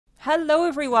Hello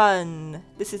everyone!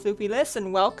 This is LoopyLiss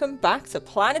and welcome back to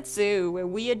Planet Zoo, where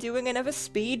we are doing another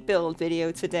speed build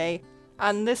video today.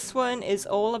 And this one is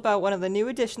all about one of the new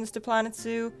additions to Planet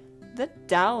Zoo, the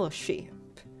Dall sheep.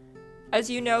 As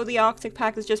you know, the Arctic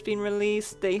pack has just been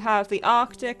released. They have the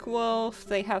Arctic wolf,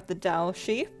 they have the Dall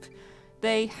sheep,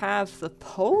 they have the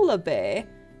polar bear,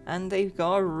 and they've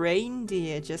got a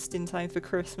reindeer just in time for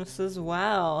Christmas as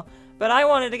well. But I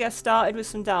wanted to get started with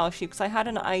some Dall sheep because I had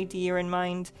an idea in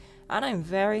mind, and I'm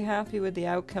very happy with the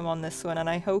outcome on this one, and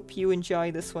I hope you enjoy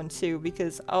this one too,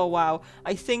 because oh wow,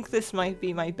 I think this might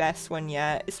be my best one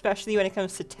yet, especially when it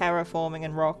comes to terraforming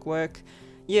and rock work.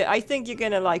 Yeah, I think you're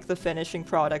gonna like the finishing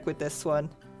product with this one.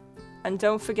 And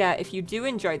don't forget, if you do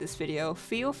enjoy this video,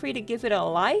 feel free to give it a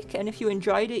like, and if you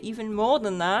enjoyed it even more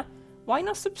than that, why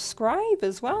not subscribe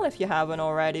as well if you haven't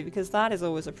already, because that is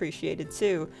always appreciated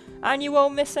too. And you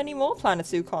won't miss any more Planet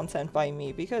Zoo content by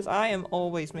me, because I am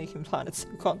always making Planet Zoo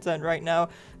content right now.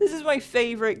 This is my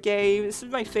favorite game. This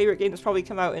is my favorite game that's probably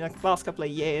come out in the last couple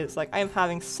of years. Like, I am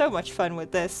having so much fun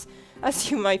with this. As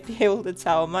you might be able to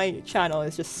tell, my channel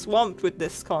is just swamped with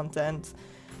this content.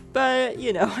 But,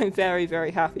 you know, I'm very,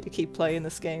 very happy to keep playing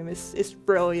this game. It's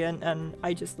brilliant, and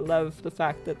I just love the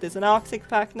fact that there's an Arctic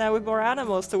pack now with more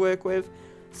animals to work with.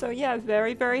 So yeah,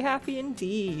 very, very happy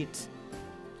indeed.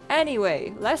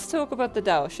 Anyway, let's talk about the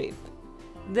Dall sheep.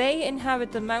 They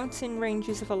inhabit the mountain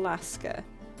ranges of Alaska,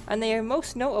 and they are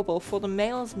most notable for the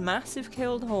male's massive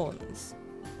keeled horns.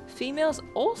 Females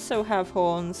also have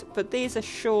horns, but these are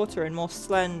shorter and more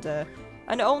slender,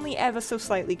 and only ever so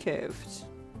slightly curved.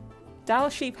 Dall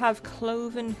sheep have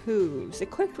cloven hooves,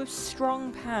 equipped with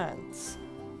strong pads.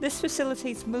 This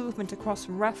facilitates movement across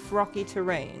rough, rocky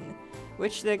terrain,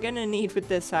 which they're gonna need with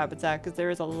this habitat because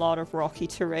there is a lot of rocky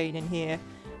terrain in here,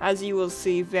 as you will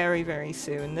see very, very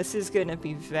soon. This is gonna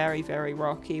be very, very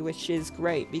rocky, which is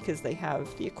great because they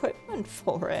have the equipment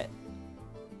for it.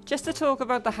 Just to talk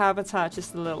about the habitat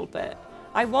just a little bit.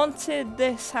 I wanted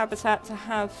this habitat to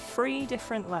have 3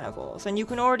 different levels, and you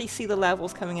can already see the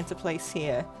levels coming into place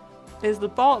here. There's the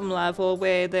bottom level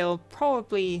where they'll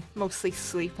probably mostly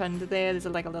sleep under there. There's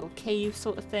like a little cave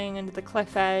sort of thing under the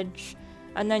cliff edge.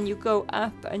 And then you go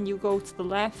up and you go to the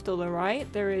left or the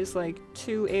right. There is like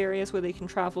 2 areas where they can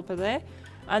travel per there.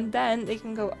 And then they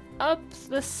can go up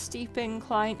the steep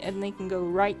incline and they can go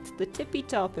right to the tippy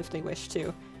top if they wish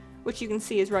to. Which you can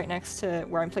see is right next to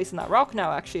where I'm placing that rock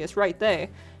now, actually. It's right there.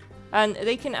 And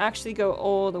they can actually go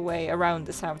all the way around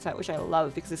this habitat, which I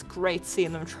love because it's great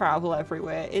seeing them travel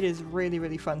everywhere. It is really,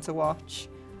 really fun to watch.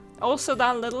 Also,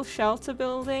 that little shelter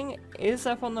building is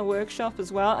up on the workshop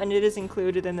as well, and it is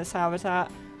included in this habitat.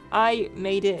 I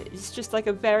made it, it's just like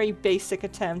a very basic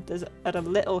attempt at a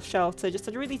little shelter, just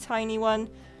a really tiny one.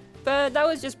 But that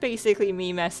was just basically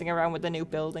me messing around with the new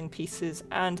building pieces,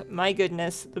 and my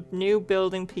goodness, the new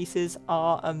building pieces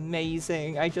are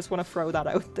amazing. I just want to throw that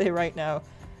out there right now.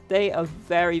 They are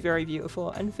very, very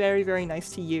beautiful and very, very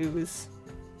nice to use.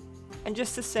 And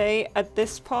just to say, at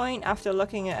this point, after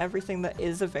looking at everything that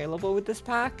is available with this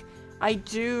pack, I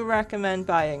do recommend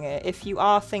buying it. If you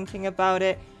are thinking about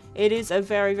it, it is a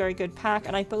very, very good pack,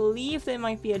 and I believe there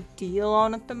might be a deal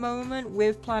on at the moment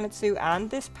with Planet Zoo and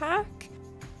this pack.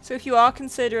 So if you are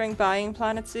considering buying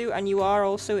Planet Zoo and you are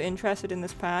also interested in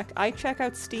this pack, I check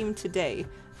out Steam today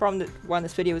from when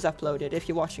this video is uploaded. If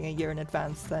you're watching a year in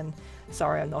advance, then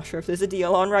sorry, I'm not sure if there's a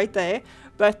deal on right there.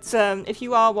 But if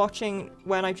you are watching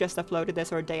when I just uploaded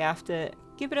this or a day after,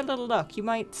 give it a little look. You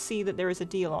might see that there is a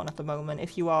deal on at the moment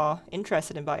if you are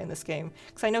interested in buying this game.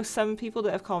 Because I know some people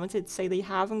that have commented say they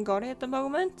haven't got it at the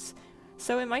moment.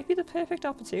 So it might be the perfect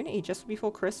opportunity just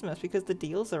before Christmas because the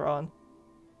deals are on.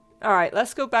 Alright,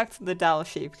 let's go back to the Dall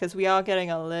sheep, because we are getting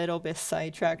a little bit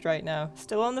sidetracked right now.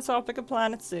 Still on the topic of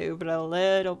Planet Zoo, but a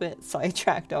little bit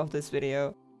sidetracked off this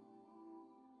video.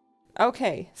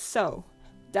 Okay, so,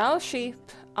 Dall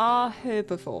sheep are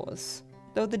herbivores,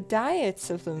 though the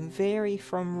diets of them vary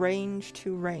from range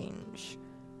to range.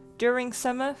 During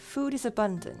summer, food is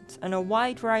abundant, and a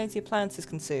wide variety of plants is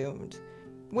consumed.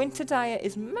 Winter diet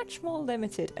is much more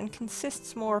limited and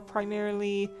consists more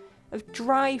primarily of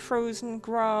dry frozen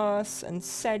grass and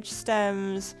sedge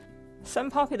stems.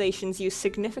 Some populations use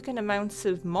significant amounts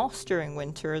of moss during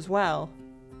winter as well.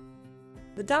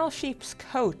 The Dall sheep's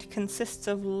coat consists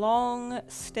of long,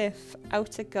 stiff,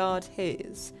 outer guard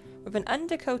hairs, with an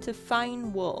undercoat of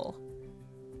fine wool.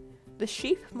 The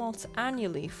sheep molts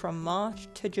annually from March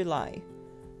to July.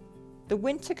 The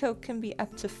winter coat can be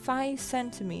up to 5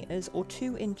 centimeters or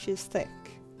 2 inches thick.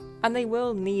 And they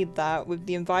will need that with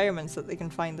the environments that they can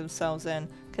find themselves in,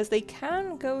 because they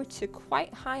can go to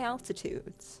quite high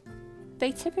altitudes.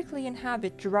 They typically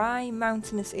inhabit dry,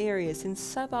 mountainous areas in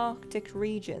subarctic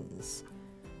regions.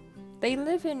 They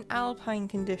live in alpine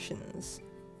conditions,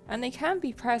 and they can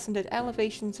be present at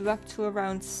elevations of up to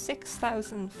around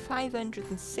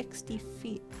 6,560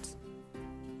 feet.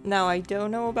 Now, I don't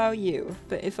know about you,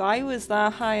 but if I was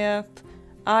that high up,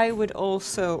 I would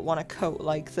also want a coat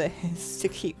like this to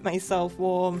keep myself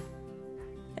warm.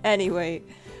 Anyway,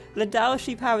 the Dall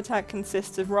sheep habitat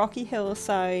consists of rocky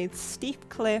hillsides, steep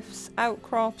cliffs,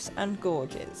 outcrops, and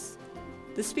gorges.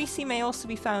 The species may also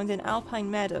be found in alpine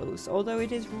meadows, although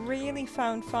it is rarely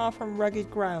found far from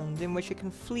rugged ground in which it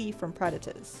can flee from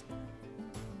predators.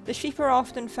 The sheep are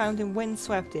often found in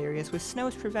windswept areas where snow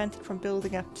is prevented from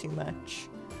building up too much.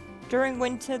 During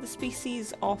winter, the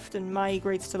species often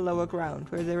migrates to lower ground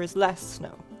where there is less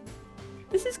snow.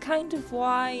 This is kind of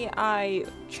why I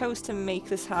chose to make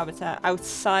this habitat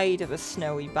outside of a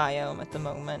snowy biome at the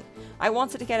moment. I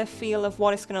wanted to get a feel of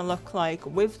what it's going to look like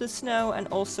with the snow and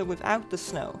also without the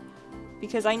snow.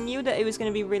 Because I knew that it was going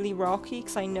to be really rocky,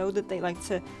 because I know that they like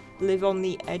to live on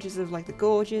the edges of like the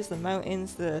gorges, the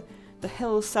mountains, the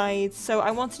hillsides. So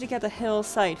I wanted to get the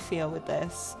hillside feel with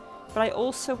this. But I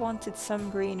also wanted some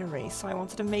greenery, so I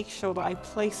wanted to make sure that I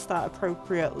placed that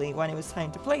appropriately when it was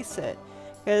time to place it.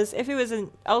 Because if it was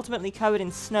ultimately covered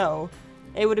in snow,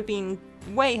 it would have been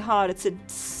way harder to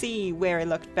see where it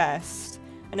looked best.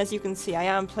 And as you can see, I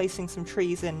am placing some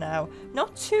trees in now.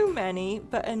 Not too many,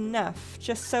 but enough,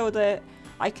 just so that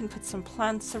I can put some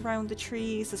plants around the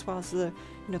trees, as well as the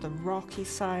rocky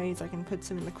sides. I can put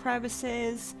some in the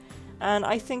crevices. And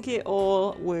I think it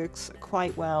all works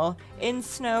quite well in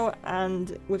snow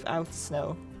and without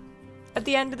snow. At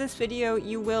the end of this video,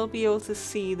 you will be able to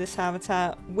see this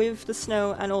habitat with the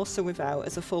snow and also without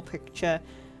as a full picture.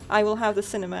 I will have the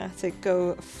cinematic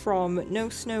go from no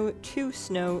snow to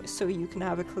snow so you can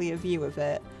have a clear view of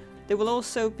it. This will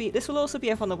also be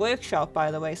up on the workshop,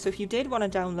 by the way, so if you did want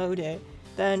to download it,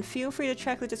 then feel free to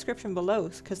check the description below,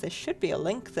 because there should be a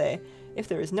link there. If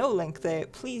there is no link there,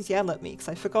 please yell at me, because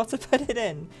I forgot to put it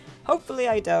in. Hopefully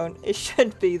I don't. It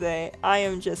should be there. I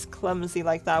am just clumsy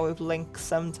like that with links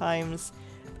sometimes.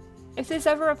 If there's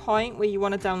ever a point where you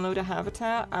want to download a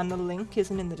habitat and the link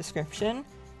isn't in the description,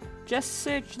 just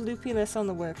search Loopyless on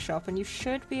the workshop and you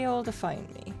should be able to find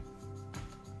me.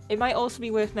 It might also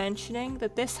be worth mentioning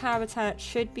that this habitat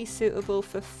should be suitable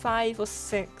for 5 or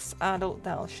 6 adult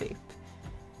Dall sheep.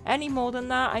 Any more than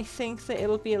that, I think that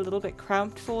it'll be a little bit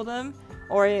cramped for them,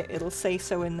 or it'll say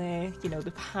so in there,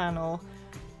 the panel.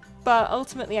 But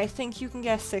ultimately, I think you can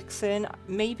get 6 in,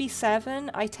 maybe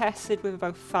 7. I tested with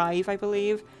about 5, I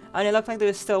believe, and it looked like there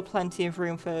was still plenty of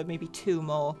room for maybe 2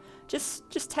 more.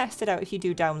 Just test it out if you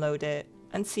do download it,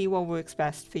 and see what works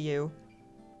best for you.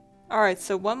 Alright,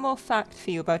 so one more fact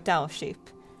for you about Dall sheep.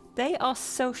 They are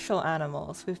social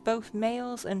animals, with both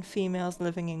males and females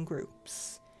living in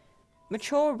groups.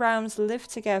 Mature rams live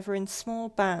together in small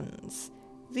bands.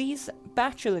 These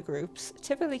bachelor groups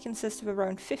typically consist of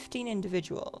around 15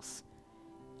 individuals.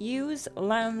 Ewes,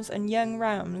 lambs, and young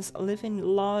rams live in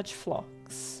large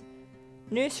flocks.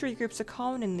 Nursery groups are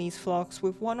common in these flocks,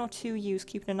 with 1 or 2 ewes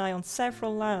keeping an eye on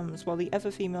several lambs while the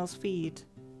other females feed.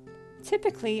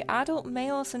 Typically, adult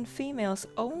males and females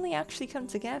only actually come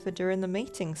together during the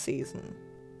mating season.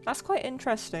 That's quite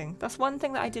interesting. That's one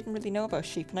thing that I didn't really know about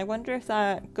sheep, and I wonder if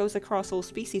that goes across all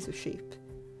species of sheep.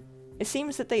 It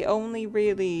seems that they only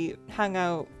really hang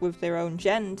out with their own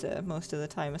gender most of the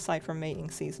time, aside from mating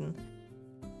season.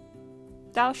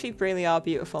 Dall sheep really are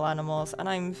beautiful animals, and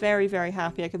I'm very, very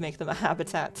happy I could make them a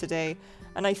habitat today.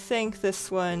 And I think this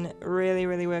one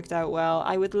really worked out well.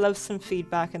 I would love some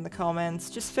feedback in the comments.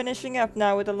 Just finishing up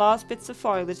now with the last bits of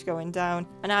foliage going down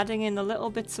and adding in the little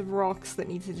bits of rocks that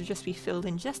needed to just be filled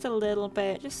in just a little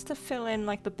bit, just to fill in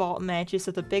like the bottom edges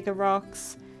of the bigger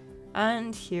rocks.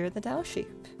 And here are the Dall sheep.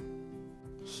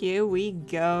 Here we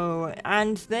go,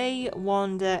 and they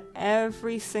wander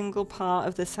every single part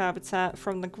of this habitat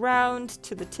from the ground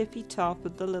to the tippy top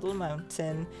of the little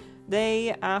mountain.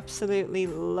 They absolutely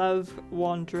love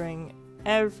wandering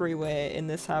everywhere in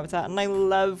this habitat, and I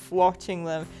love watching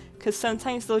them because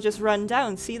sometimes they'll just run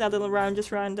down. See that little round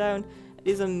just ran down?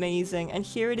 It is amazing, and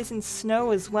here it is in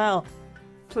snow as well.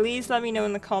 Please let me know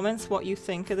in the comments what you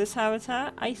think of this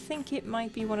habitat. I think it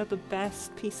might be one of the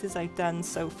best pieces I've done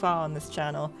so far on this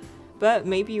channel, but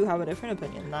maybe you have a different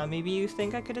opinion now. Maybe you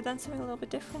think I could have done something a little bit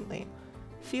differently.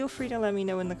 Feel free to let me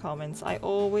know in the comments. I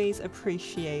always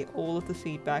appreciate all of the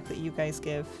feedback that you guys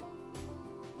give.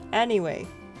 Anyway,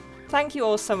 thank you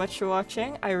all so much for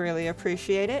watching. I really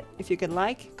appreciate it. If you could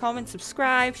like, comment,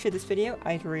 subscribe, share this video,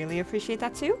 I'd really appreciate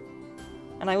that too.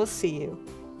 And I will see you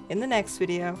in the next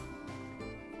video.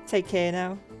 Take care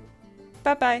now.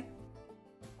 Bye bye.